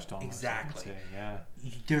strings attached almost. Exactly. Yeah.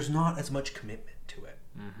 There's not as much commitment to it,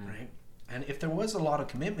 right? And if there was a lot of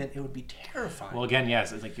commitment, it would be terrifying. Well, again,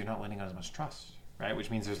 yes, it's like you're not letting out as much trust, right? Which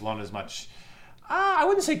means there's not as much... I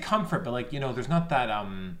wouldn't say comfort, but like, there's not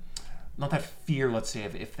that fear, let's say,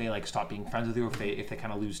 if they like stop being friends with you, or if they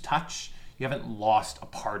kind of lose touch, you haven't lost a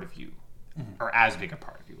part of you. Or as big a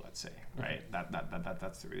part of you, let's say, right?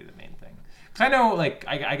 That's really the main thing. Because I know, like,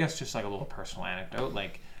 I guess just like a little personal anecdote.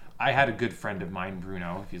 Like, I had a good friend of mine,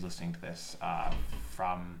 Bruno, if he's listening to this,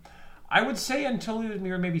 from I would say until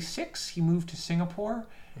we were maybe 6, he moved to Singapore.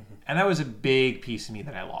 And that was a big piece of me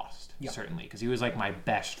that I lost, certainly. Because he was like my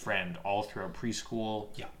best friend all throughout preschool,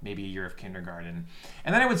 maybe a year of kindergarten.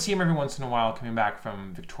 And then I would see him every once in a while coming back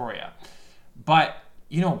from Victoria. But,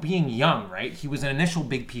 being young, right? He was an initial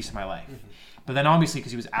big piece of my life. But then obviously,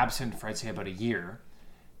 because he was absent for, I'd say, about a year,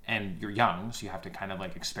 and you're young, so you have to kind of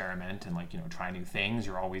like experiment and try new things.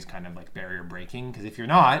 You're always kind of like barrier breaking, because if you're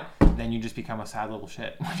not, then you just become a sad little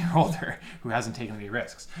shit when you're older who hasn't taken any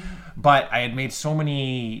risks. But I had made so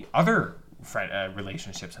many other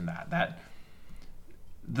relationships in that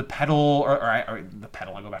the pedal or the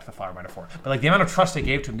pedal, I'll go back to the flower metaphor, but like the amount of trust I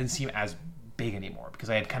gave to him didn't seem as big anymore, because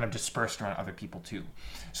I had kind of dispersed around other people too.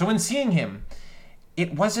 So when seeing him,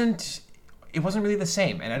 it wasn't really the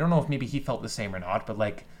same. And I don't know if maybe he felt the same or not, but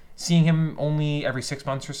like seeing him only every 6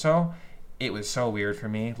 months or so, it was so weird for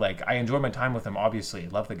me. Like, I enjoyed my time with him, obviously.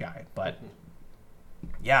 Love the guy. But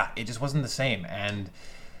yeah, it just wasn't the same. And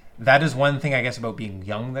that is one thing, I guess, about being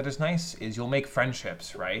young that is nice, is you'll make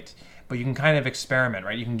friendships, right? But you can kind of experiment,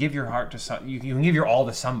 right? You can give your heart to you can give your all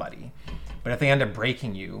to somebody. But if they end up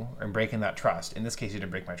breaking you and breaking that trust, in this case, you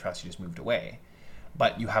didn't break my trust, you just moved away.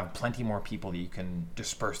 But you have plenty more people that you can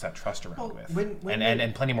disperse that trust around with.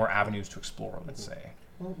 And plenty more avenues to explore, let's say.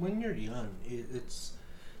 Well, when you're young, it's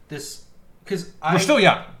this... Because we're still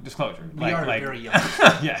young, disclosure. We are very young.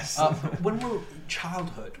 Yes. When we're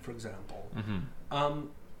childhood, for example,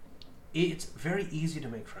 it's very easy to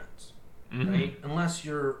make friends, right? Unless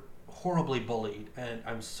you're horribly bullied, and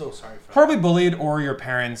I'm so sorry for horribly bullied, or your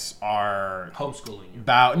parents are homeschooling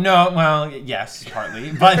you. Yes,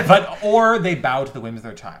 partly, but or they bow to the whims of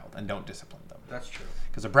their child and don't discipline them. That's true.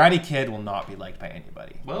 Because a bratty kid will not be liked by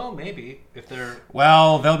anybody. Well, maybe if they're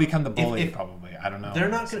they'll become the bully probably. I don't know. They're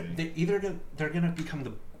not gonna. They're gonna become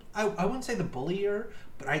the. I wouldn't say the bullier,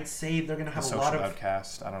 but I'd say they're gonna have a lot of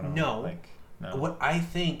outcast. I don't know. No. What I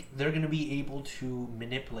think they're gonna be able to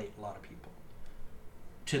manipulate a lot of people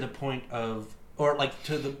to the point of, or like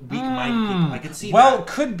to the weak-minded people. I could see. Well,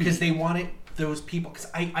 could be because they wanted those people.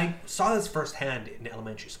 Because I saw this firsthand in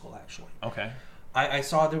elementary school actually. Okay. I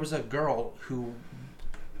saw there was a girl who.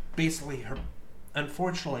 Basically,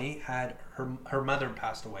 unfortunately had her mother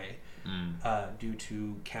passed away due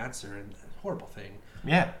to cancer, and a horrible thing.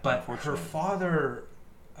 Yeah, but her father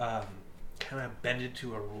kind of bended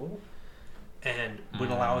to a rule and would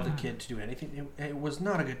allow the kid to do anything. It was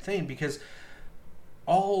not a good thing, because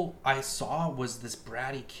all I saw was this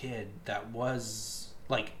bratty kid that was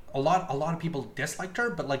like a lot of people disliked her,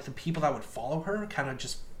 but like the people that would follow her kind of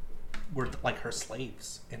just were like her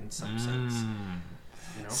slaves in some sense.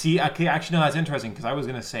 See, okay, actually, no, that's interesting, because I was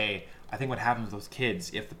going to say, I think what happens with those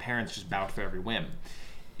kids, if the parents just bow to their every whim,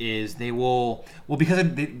 is they will,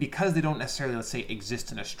 because they don't necessarily, let's say,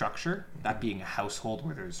 exist in a structure, that being a household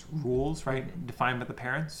where there's rules, right, defined by the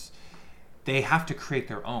parents, they have to create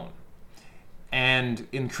their own. And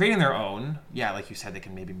in creating their own, yeah, like you said, they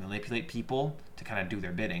can maybe manipulate people to kind of do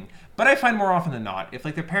their bidding. But I find more often than not, if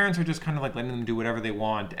like their parents are just kind of like letting them do whatever they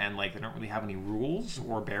want, and like they don't really have any rules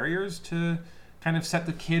or barriers to kind of set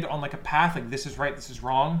the kid on like a path, like this is right, this is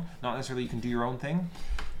wrong, not necessarily you can do your own thing,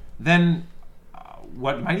 then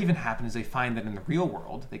what might even happen is they find that in the real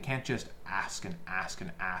world, they can't just ask and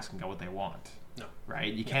get what they want. No.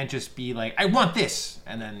 Right? You can't just be like, I want this,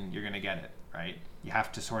 and then you're going to get it, right? You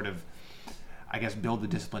have to sort of, I guess, build the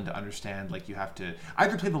discipline to understand, like you have to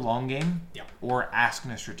either play the long game or ask in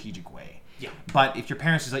a strategic way. Yeah. But if your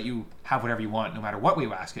parents just let you have whatever you want, no matter what way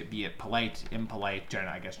you ask it, be it polite, impolite,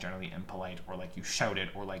 generally impolite, or like you shout it,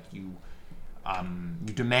 or like you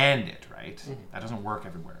demand it, right? Mm-hmm. That doesn't work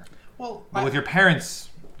everywhere. Well, but with your parents,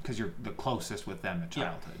 because you're the closest with them at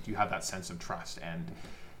childhood, you have that sense of trust. And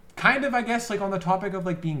kind of, I guess, like on the topic of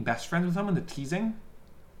like being best friends with someone, the teasing,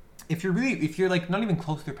 if you're like not even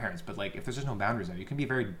close to your parents, but like if there's just no boundaries there, you can be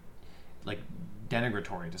very like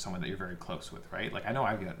denigratory to someone that you're very close with, right? Like I know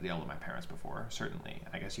I've yelled at my parents before, certainly.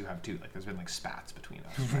 I guess you have too. Like there's been like spats between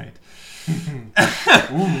us, right?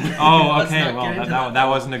 Oh, okay. Well, that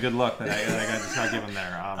wasn't a good look that I just got given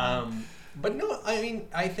there. But no, I mean,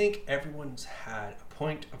 I think everyone's had a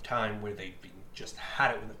point of time where they've just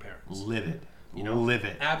had it with their parents. Livid.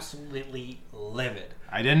 Livid. Absolutely livid.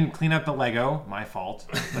 I didn't clean up the Lego, my fault,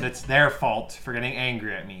 but it's their fault for getting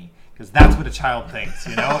angry at me. Because that's what a child thinks,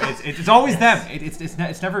 It's always them.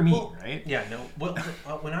 It's never me, right? Yeah, no. Well,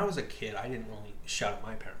 when I was a kid, I didn't really shout at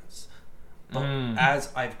my parents. But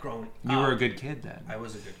as I've grown You were a good kid then. I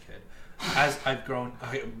was a good kid. As I've grown,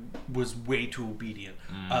 I was way too obedient.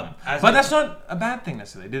 But that's not a bad thing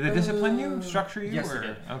necessarily. Did they discipline you, structure you? Yes, they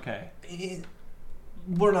did. Okay.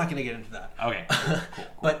 We're not going to get into that. Okay, cool.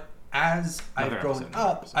 But as I've grown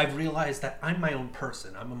up, I've realized that I'm my own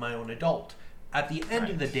person. I'm my own adult. At the end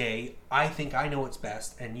of the day, I think I know what's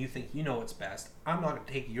best, and you think you know what's best. I'm not going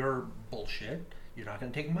to take your bullshit. You're not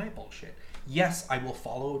going to take my bullshit. Yes, I will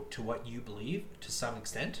follow to what you believe to some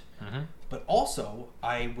extent, but also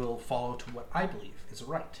I will follow to what I believe is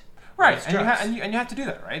right. Right, and you have to do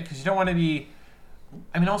that, right? Because you don't want to be...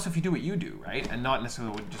 I mean, also if you do what you do, right, and not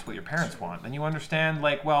necessarily just what your parents want, then you understand,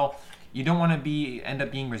 like, well, you don't want to end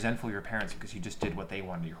up being resentful of your parents because you just did what they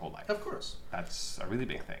wanted your whole life. Of course. That's a really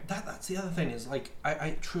big thing. That's the other thing is, like,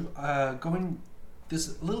 going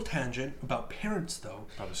this little tangent about parents, though.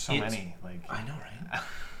 Oh, there's so many. Like, I know,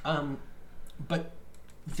 right? But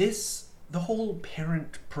the whole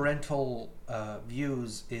parental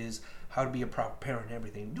views is how to be a proper parent and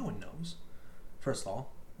everything. No one knows, first of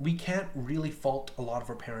all. We can't really fault a lot of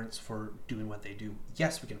our parents for doing what they do.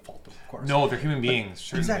 Yes, we can fault them, of course. No, they're human beings,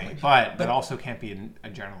 certainly. Exactly. But that also can't be a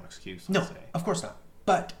general excuse, let's say. Of course not.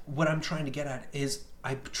 But what I'm trying to get at is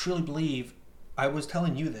I truly believe, I was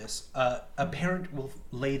telling you this, a parent will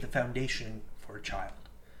lay the foundation for a child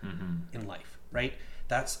in life, right?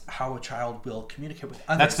 That's how a child will communicate with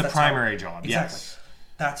others. That's the primary job, exactly. Yes.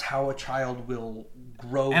 That's how a child will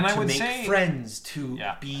grow to make friends, to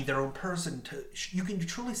be their own person. You can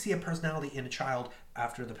truly see a personality in a child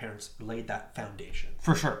after the parents laid that foundation.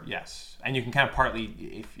 For sure, yes. And you can kind of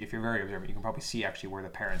partly, if you're very observant, you can probably see actually where the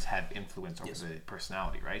parents had influence over the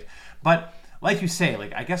personality, right? But like you say,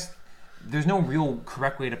 like I guess there's no real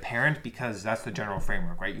correct way to parent because that's the general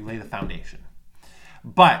framework, right? You lay the foundation.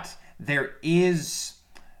 But there is...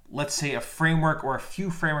 let's say a framework or a few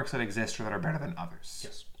frameworks that exist or that are better than others.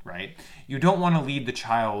 Yes. Right? You don't want to lead the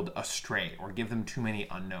child astray or give them too many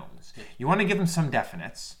unknowns. Yes. You want to give them some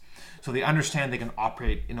definites so they understand they can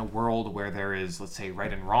operate in a world where there is, let's say,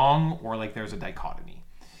 right and wrong, or like there's a dichotomy.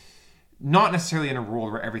 Not necessarily in a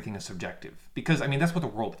world where everything is subjective. Because, I mean, that's what the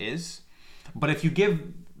world is. But if you give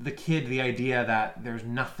the kid the idea that there's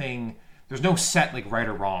no set like right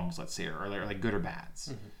or wrongs, let's say, or like good or bads.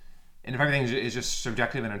 Mm-hmm. And if everything is just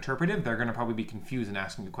subjective and interpretive, they're going to probably be confused and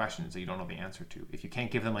asking you questions that you don't know the answer to. If you can't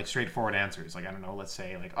give them like straightforward answers, like, I don't know, let's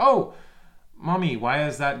say like, oh, mommy, why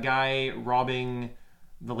is that guy robbing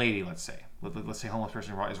the lady, let's say. Let's say a homeless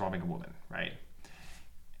person is robbing a woman, right?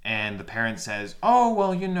 And the parent says, oh,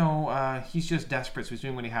 well, he's just desperate, so he's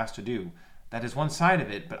doing what he has to do. That is one side of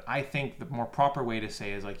it, but I think the more proper way to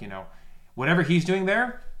say is like, whatever he's doing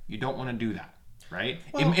there, you don't want to do that, right?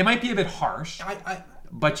 Well, it might be a bit harsh.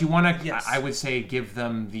 But you want to, yes. I would say, give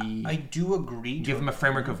them I do agree. Give them a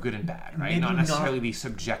framework of good and bad, right? Not necessarily the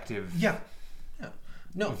subjective view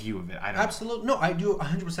of it. I don't Absolutely. know. No, I do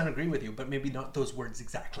 100% agree with you, but maybe not those words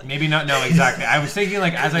exactly. Maybe not, no, exactly. I was thinking,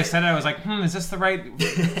 like, as I said it, I was like, is this the right...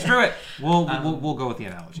 Screw it. We'll go with the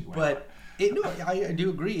analogy. But, I do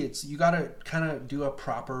agree. You got to kind of do a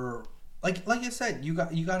proper... Like I said, you got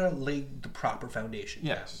to lay the proper foundation.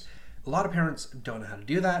 Yes. A lot of parents don't know how to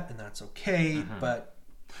do that, and that's okay, but...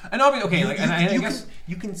 And I'll be okay.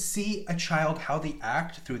 You can see a child how they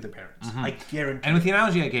act through the parents. I guarantee. And with the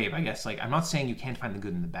analogy I gave, I guess I'm not saying you can't find the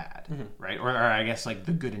good and the bad, right? Or I guess like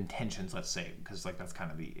the good intentions, let's say, because like that's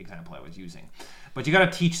kind of the example I was using. But you got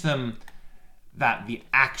to teach them that the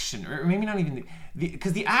action, or maybe not even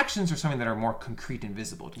because the actions are something that are more concrete and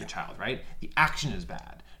visible to the child, right? The action is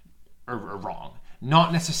bad or wrong.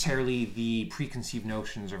 Not necessarily the preconceived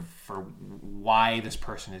notions for why this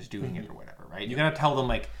person is doing it or whatever, right? You got to tell them,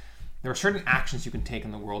 like, there are certain actions you can take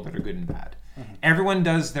in the world that are good and bad. Everyone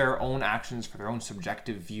does their own actions for their own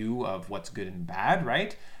subjective view of what's good and bad,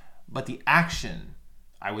 right? But the action,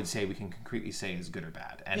 I would say we can concretely say is good or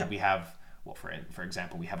bad. And we have, well, for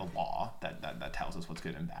example, we have a law that tells us what's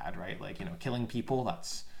good and bad, right? Like, killing people,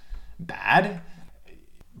 that's bad.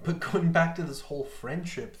 But going back to this whole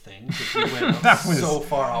friendship thing, because we went so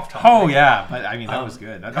far off topic. Oh yeah, but I mean that was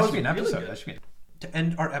good. That should be an episode. Really, that should be to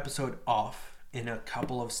end our episode off in a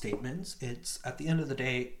couple of statements. It's at the end of the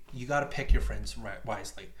day, you got to pick your friends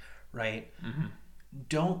wisely, right?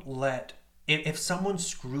 Don't let if someone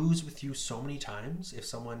screws with you so many times, if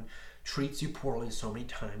someone treats you poorly so many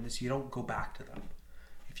times, you don't go back to them.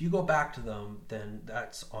 If you go back to them, then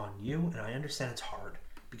that's on you. And I understand it's hard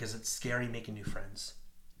because it's scary making new friends.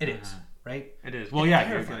 It is, right? It is. Well, yeah,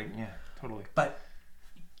 totally. But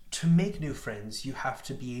to make new friends, you have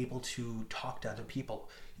to be able to talk to other people.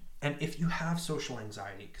 And if you have social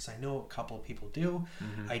anxiety, because I know a couple of people do,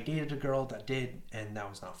 I dated a girl that did, and that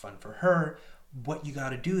was not fun for her. What you got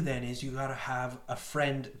to do then is you got to have a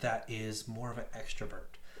friend that is more of an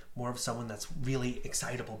extrovert, more of someone that's really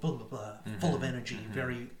excitable, blah, blah, blah, full of energy,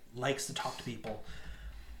 very likes to talk to people.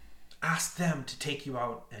 Ask them to take you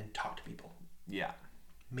out and talk to people. Yeah.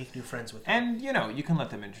 make new friends with them. And, you know, you can let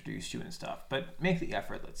them introduce you and stuff, but make the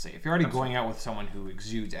effort, let's say. If you're already going out with someone who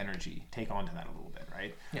exudes energy, take on to that a little bit,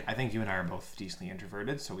 right? Yeah. I think you and I are both decently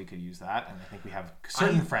introverted, so we could use that. And I think we have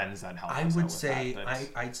certain friends that help us out with that.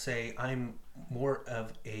 I'd say I'm more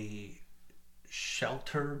of a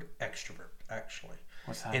sheltered extrovert, actually.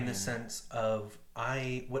 What's that in the sense of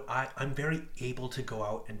I'm very able to go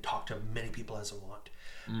out and talk to many people as I want,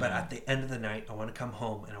 but at the end of the night I want to come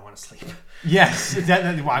home and I want to sleep. Yes,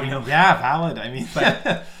 valid. I mean,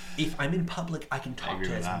 but if I'm in public, I can talk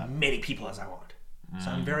to as many people as I want. So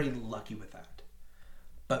I'm very lucky with that.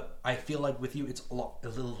 But I feel like with you, it's a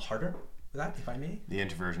little harder with that, if I may. The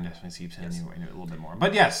introversion definitely seeps in you a little bit more.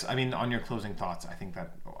 But yes, I mean, on your closing thoughts, I think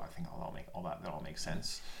that all makes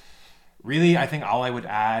sense. Really, I think all I would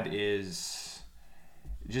add is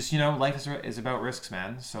just, you know, life is about risks,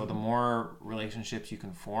 man. So the more relationships you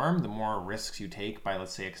can form, the more risks you take by,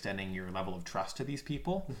 let's say, extending your level of trust to these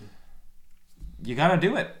people. You got to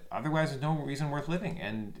do it. Otherwise, there's no reason worth living.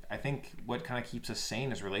 And I think what kind of keeps us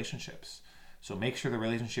sane is relationships. So make sure the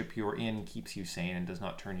relationship you're in keeps you sane and does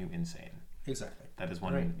not turn you insane. Exactly. That is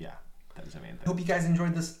one. Right. Yeah, that is the main thing. Hope you guys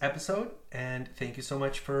enjoyed this episode, and thank you so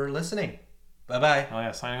much for listening. Bye-bye. Oh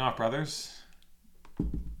yeah, signing off, brothers.